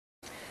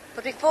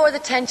But before the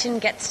tension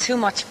gets too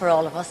much for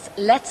all of us,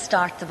 let's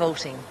start the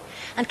voting.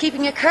 And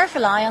keeping a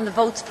careful eye on the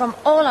votes from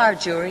all our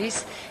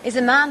juries is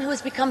a man who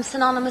has become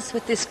synonymous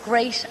with this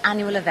great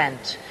annual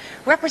event.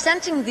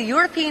 Representing the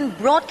European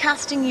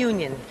Broadcasting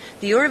Union,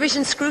 the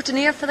Eurovision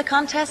scrutineer for the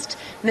contest,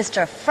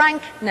 Mr.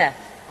 Frank Neff.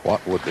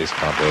 What would this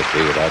contest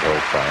be without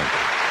old Frank?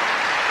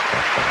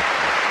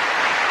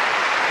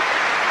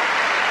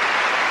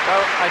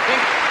 Well, I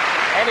think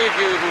any of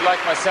you who,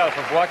 like myself,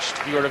 have watched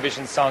the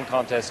Eurovision Song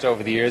Contest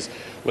over the years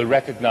will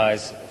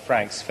recognise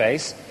Frank's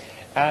face.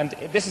 And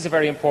this is a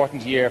very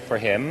important year for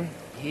him.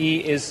 He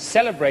is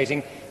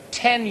celebrating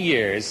 10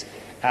 years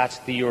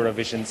at the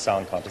Eurovision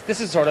Song Contest. This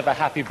is sort of a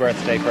happy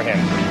birthday for him.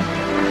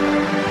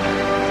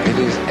 It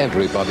is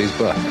everybody's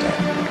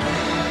birthday.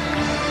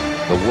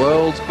 The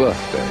world's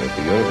birthday at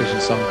the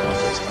Eurovision Song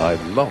Contest. I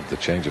love the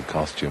change of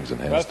costumes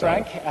and hairstyle. Well,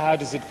 Frank, how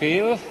does it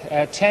feel?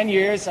 10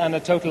 years and a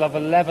total of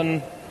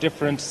 11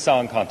 different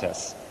song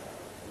contests.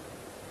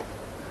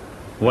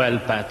 Well,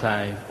 Pat,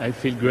 I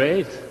feel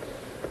great.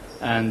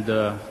 And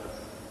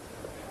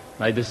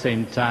at the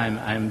same time,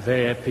 I'm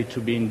very happy to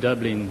be in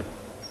Dublin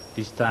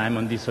this time,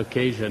 on this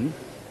occasion,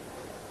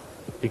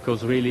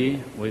 because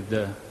really, with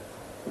the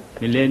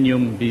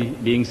millennium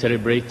being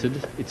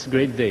celebrated, it's a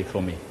great day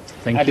for me.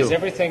 Thank you. And is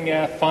everything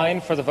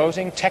fine for the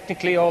voting?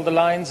 Technically, all the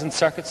lines and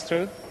circuits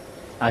through?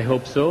 I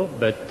hope so,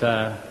 but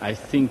I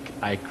think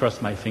I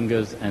crossed my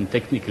fingers, and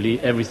technically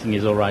everything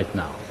is all right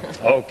now.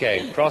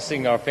 Okay,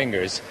 crossing our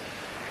fingers.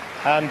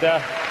 And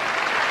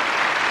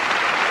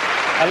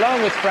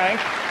along with Frank,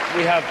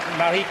 we have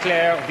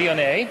Marie-Claire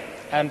Vionnet,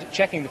 and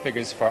checking the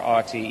figures for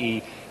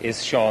RTE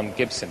is Sean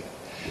Gibson.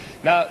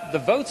 Now, the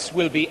votes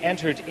will be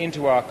entered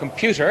into our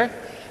computer,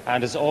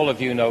 and as all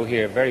of you know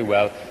here very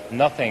well,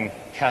 nothing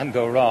can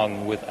go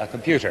wrong with a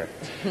computer.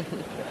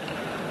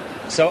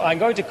 So I'm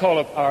going to call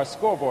up our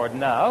scoreboard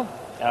now,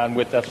 and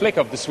with the flick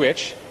of the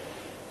switch,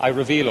 I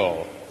reveal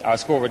all. Our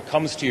scoreboard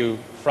comes to you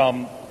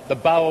from the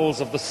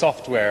bowels of the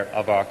software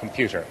of our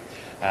computer,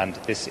 and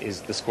this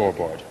is the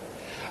scoreboard.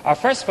 Our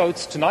first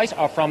votes tonight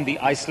are from the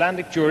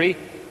Icelandic jury.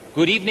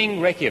 Good evening,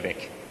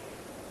 Reykjavik.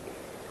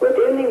 Good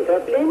evening,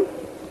 Dublin.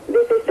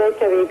 This is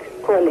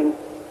Reykjavik calling.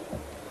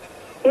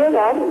 Here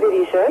are the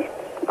results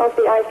of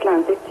the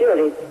Icelandic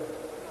jury.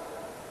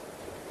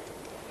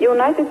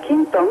 United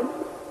Kingdom,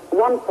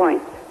 1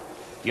 point.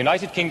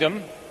 United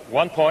Kingdom,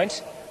 1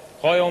 point.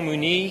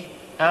 Royaume-Uni,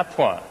 1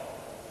 point.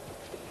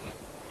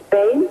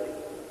 Spain,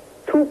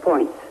 2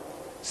 points.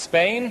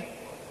 Spain,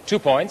 2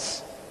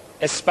 points.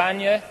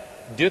 Espagne,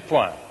 2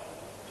 points.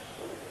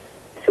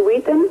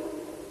 Sweden,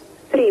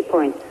 3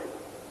 points.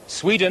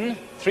 Sweden,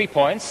 3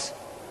 points.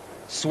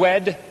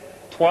 Sweden,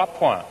 3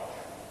 points.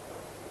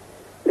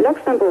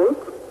 Luxembourg,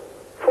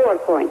 4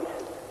 points.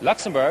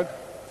 Luxembourg,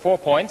 4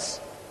 points.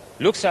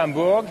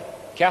 Luxembourg,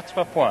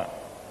 4 points.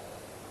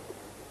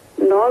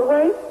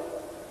 Norway,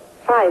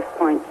 5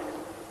 points.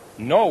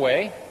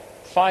 Norway,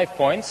 5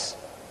 points.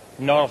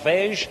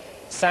 Norvège,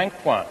 5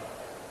 points.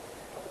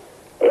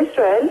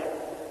 Israel,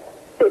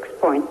 6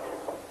 points.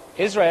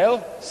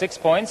 Israel, 6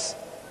 points.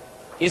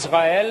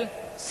 Israel,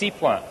 6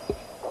 points.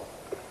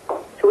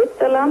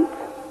 Switzerland,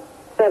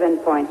 7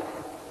 points.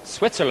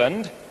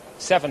 Switzerland,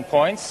 7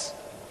 points.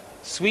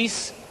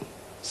 Suisse,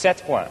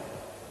 7 points.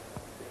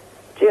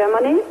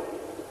 Germany,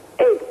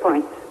 8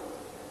 points.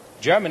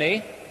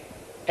 Germany,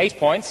 8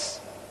 points.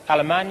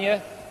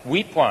 Allemagne,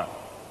 8 points.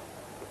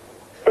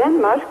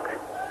 Denmark,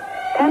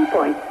 10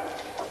 points.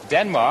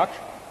 Denmark,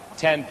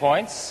 10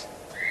 points.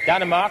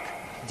 Denmark,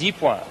 10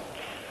 points.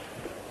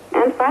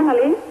 And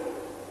finally,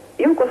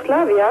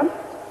 Yugoslavia,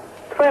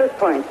 12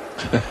 points.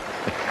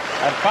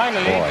 And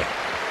finally, Boy.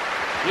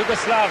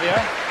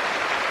 Yugoslavia.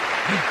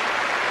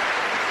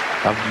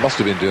 I must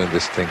have been doing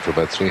this thing for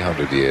about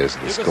 300 years,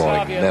 and the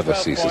scoring never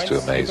ceases to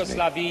amaze me.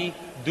 Yugoslavia,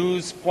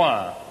 12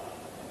 points.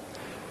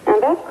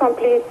 And that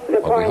completes the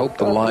Well, we hope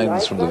the points of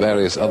lines from the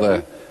various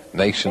other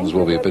nations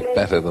will be a bit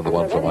better than the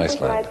one from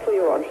Iceland.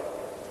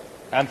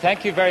 And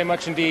thank you very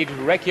much indeed,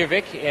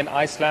 Reykjavik in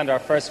Iceland, our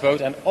first vote.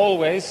 And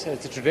always,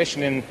 it's a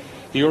tradition in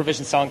the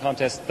Eurovision Song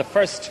Contest, the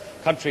first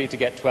country to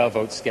get 12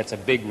 votes gets a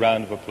big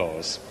round of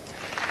applause.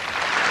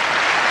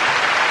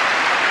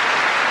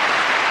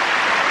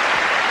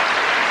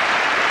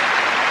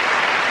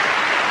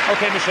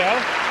 Okay, Michelle,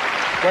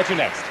 where to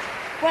next?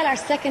 Well, our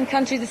second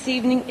country this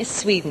evening is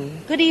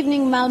Sweden. Good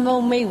evening, Malmo.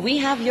 May we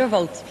have your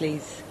votes,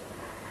 please?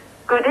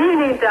 Good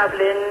evening,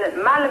 Dublin.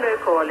 Malmö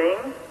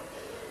calling.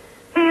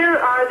 Here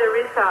are the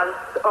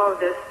results of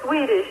the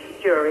Swedish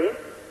jury.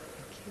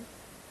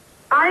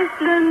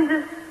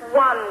 Iceland,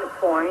 1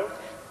 point.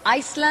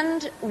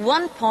 Iceland,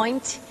 1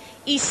 point.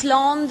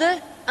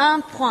 Islande,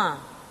 1 point.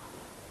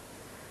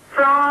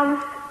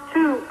 France,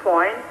 2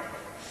 points.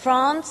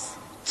 France,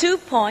 2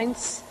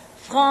 points.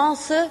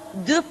 France,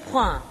 2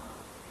 points.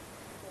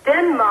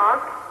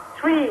 Denmark,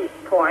 3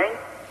 points.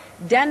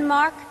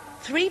 Denmark,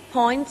 3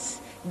 points.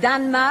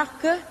 Denmark,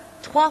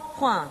 3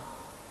 points.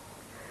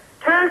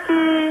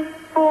 Turkey,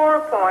 4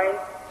 points.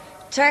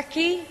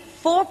 Turkey,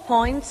 4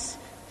 points.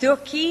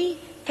 Turkey,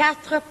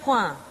 4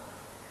 points.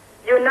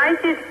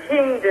 United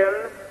Kingdom,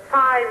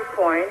 5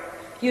 points.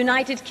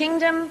 United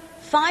Kingdom,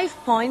 5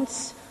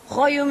 points.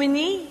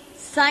 Royaume-Uni,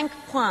 5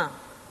 points.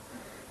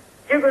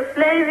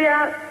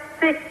 Yugoslavia,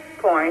 6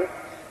 points.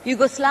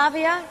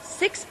 Yugoslavia,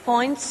 6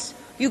 points.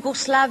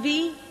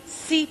 Yugoslavie,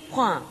 6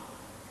 points.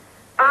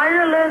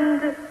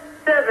 Ireland,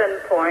 7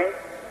 points.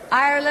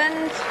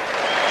 Ireland,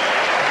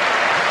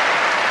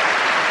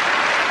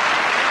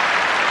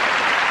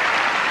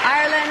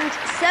 Ireland,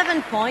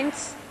 7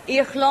 points.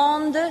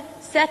 Irlande,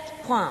 7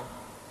 points.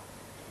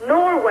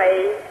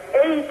 Norway,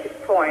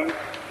 8 points.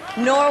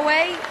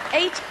 Norway,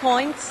 8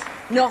 points.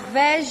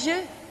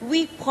 Norvège,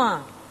 8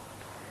 points.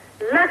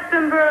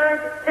 Luxembourg,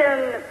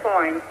 10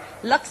 points.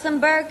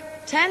 Luxembourg,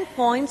 10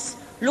 points.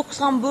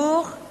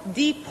 Luxembourg,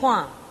 10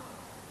 points.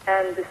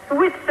 And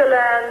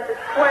Switzerland,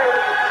 12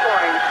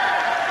 points.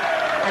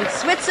 And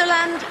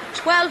Switzerland,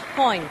 12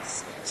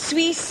 points.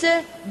 Suisse,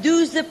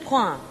 12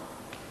 points.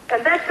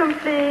 And that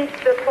completes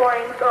the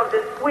points of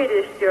the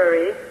Swedish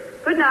jury.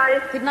 Good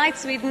night. Good night,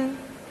 Sweden.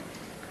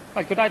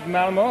 Right, good night,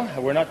 Malmo.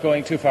 We're not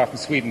going too far from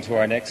Sweden to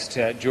our next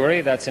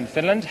jury. That's in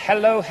Finland.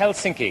 Hello,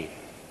 Helsinki.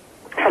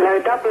 Hello,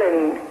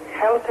 Dublin.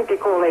 Helsinki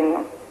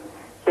calling.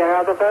 Here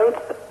are the votes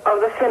of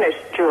the Finnish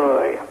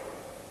jury.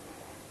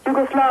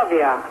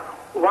 Yugoslavia,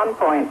 1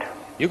 point.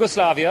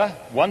 Yugoslavia,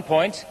 1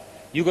 point.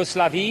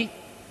 Yugoslavie,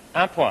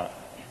 1 point.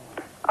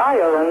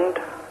 Ireland,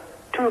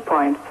 2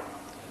 points.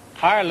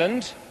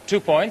 Ireland, 2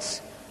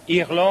 points.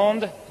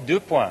 Irlande, 2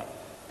 points.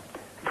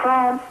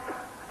 France,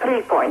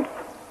 3 points.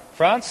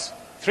 France,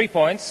 3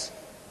 points.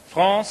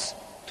 France,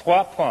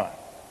 3 points.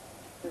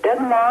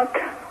 Denmark,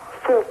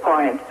 4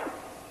 points.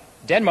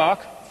 Denmark,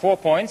 4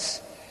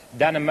 points.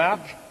 Danemark,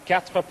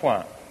 4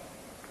 points.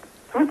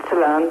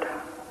 Switzerland,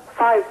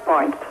 5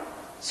 points.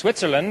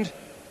 Switzerland,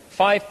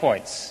 5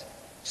 points.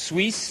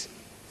 Suisse,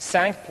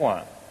 5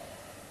 points.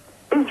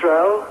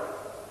 Israel,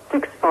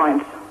 6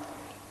 points.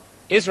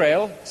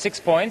 Israel, 6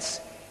 points.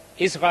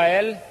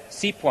 Israël,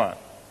 6 points.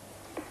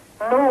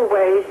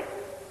 Norway,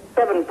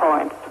 7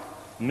 points.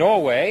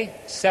 Norway,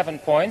 7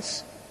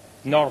 points.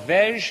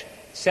 Norvège,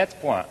 7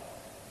 points.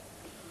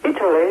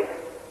 Italy,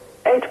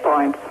 8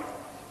 points.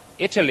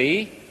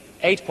 Italy,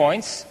 8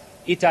 points.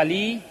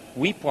 Italie,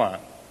 8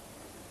 points.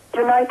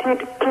 United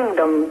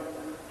Kingdom,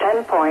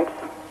 10 points.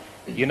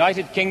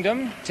 United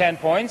Kingdom, 10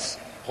 points.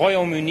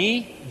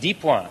 Royaume-Uni, 10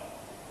 points.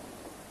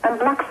 And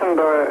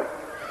Luxembourg,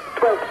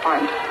 12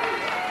 points.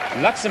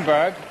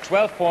 Luxembourg,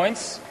 12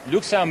 points.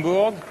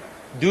 Luxembourg,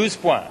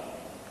 12 points.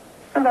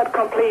 And that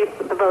completes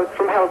the votes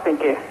from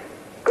Helsinki.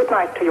 Good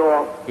night to you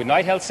all. Good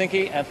night,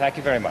 Helsinki, and thank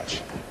you very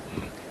much.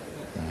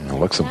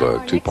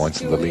 Luxembourg, 2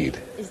 points in the lead.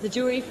 Is the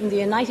jury from the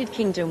United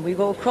Kingdom. We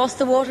go across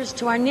the waters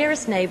to our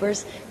nearest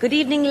neighbours. Good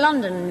evening,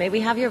 London. May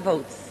we have your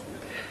votes?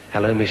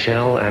 Hello,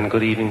 Michelle, and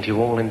good evening to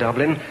you all in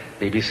Dublin.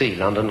 BBC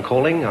London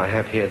calling. I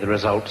have here the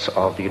results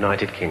of the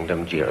United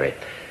Kingdom jury.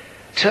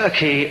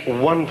 Turkey,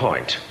 1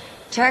 point.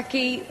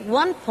 Turkey,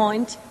 1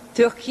 point.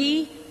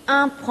 Turkey,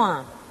 1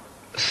 point.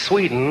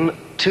 Sweden,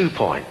 2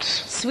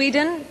 points.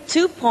 Sweden,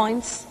 2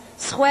 points.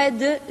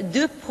 Suède,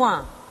 2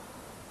 points.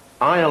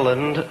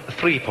 Ireland,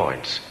 3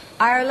 points.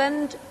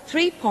 Ireland,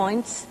 3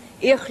 points.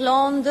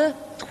 Irlande,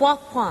 3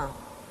 points.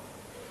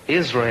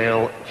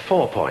 Israel,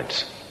 4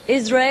 points.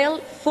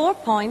 Israel, 4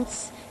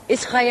 points.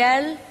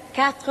 Israël,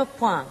 4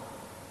 points.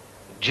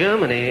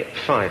 Germany,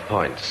 5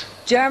 points.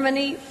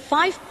 Germany,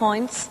 5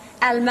 points.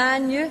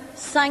 Allemagne,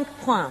 5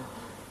 points.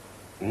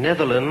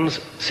 Netherlands,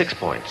 6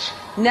 points.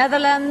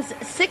 Netherlands,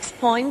 6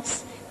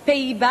 points.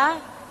 Pays-Bas,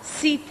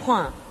 6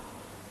 points.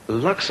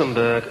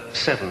 Luxembourg,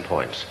 7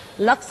 points.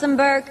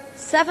 Luxembourg,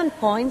 7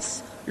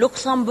 points.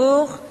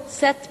 Luxembourg,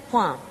 7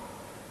 points.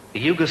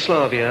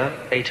 Yugoslavia,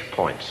 8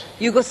 points.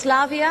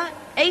 Yugoslavia,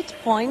 8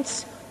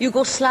 points.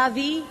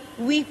 Yugoslavie,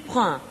 8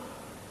 points.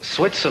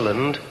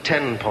 Switzerland,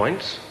 10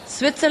 points.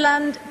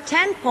 Switzerland,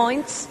 10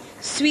 points.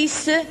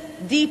 Suisse,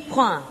 10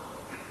 points.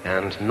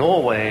 And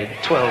Norway,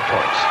 12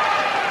 points.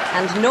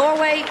 And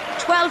Norway,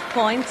 12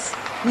 points.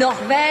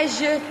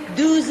 Norvège,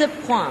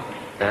 12 points.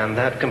 And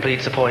that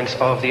completes the points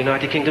of the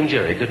United Kingdom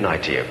jury. Good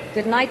night to you.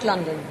 Good night,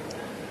 London.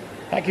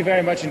 Thank you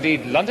very much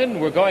indeed, London.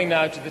 We're going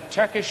now to the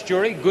Turkish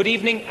jury. Good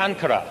evening,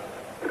 Ankara.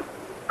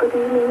 Good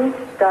evening,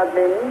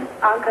 Dublin.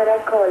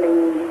 Ankara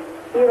calling.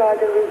 Here are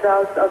the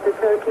results of the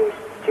Turkish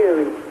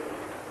jury.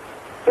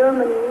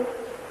 Germany,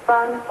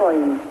 1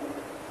 point.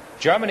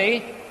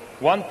 Germany,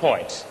 1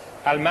 point.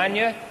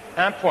 Allemagne,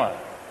 1 point.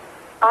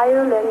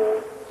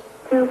 Ireland,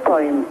 2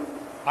 points.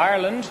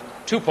 Ireland,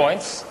 2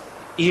 points.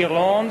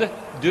 Irlande,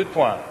 2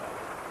 points.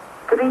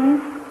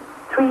 Greece,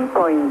 3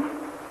 points.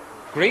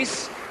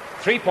 Greece,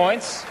 3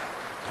 points.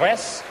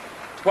 Grèce,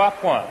 3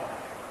 points.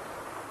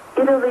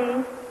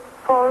 Italy,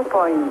 4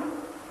 points.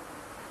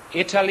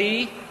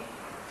 Italy,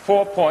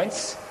 4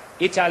 points.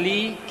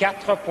 Italie,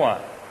 4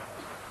 points.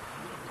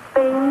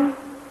 Spain,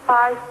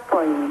 5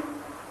 points.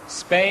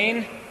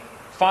 Spain,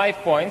 5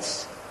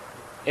 points.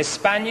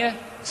 Espagne,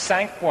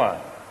 5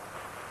 points.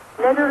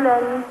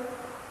 Netherlands,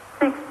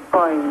 6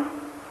 points.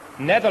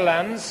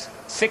 Netherlands,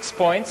 6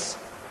 points.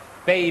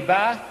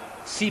 Pays-Bas,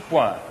 6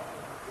 points.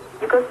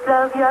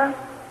 Yugoslavia,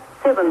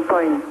 7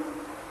 points.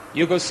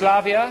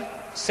 Yugoslavia,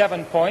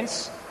 7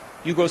 points.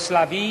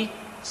 Yougoslavie,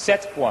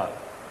 7 points.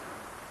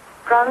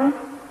 France,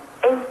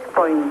 8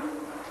 points.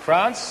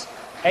 France,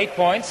 8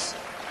 points.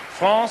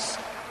 France,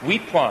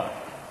 8 points.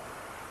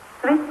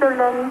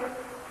 Switzerland,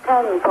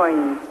 10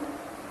 points.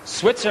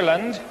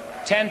 Switzerland,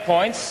 10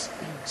 points.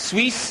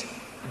 Suisse,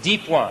 10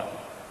 points.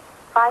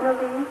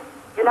 Finally,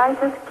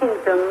 United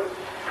Kingdom,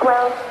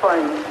 12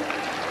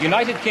 points.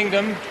 United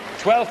Kingdom,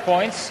 12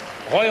 points.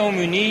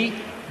 Royaume-Uni,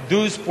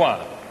 12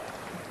 points.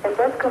 And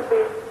that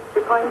completes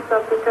the points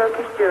of the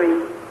Turkish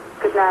jury.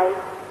 Good night.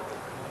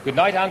 Good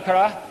night,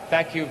 Ankara.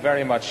 Thank you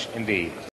very much indeed.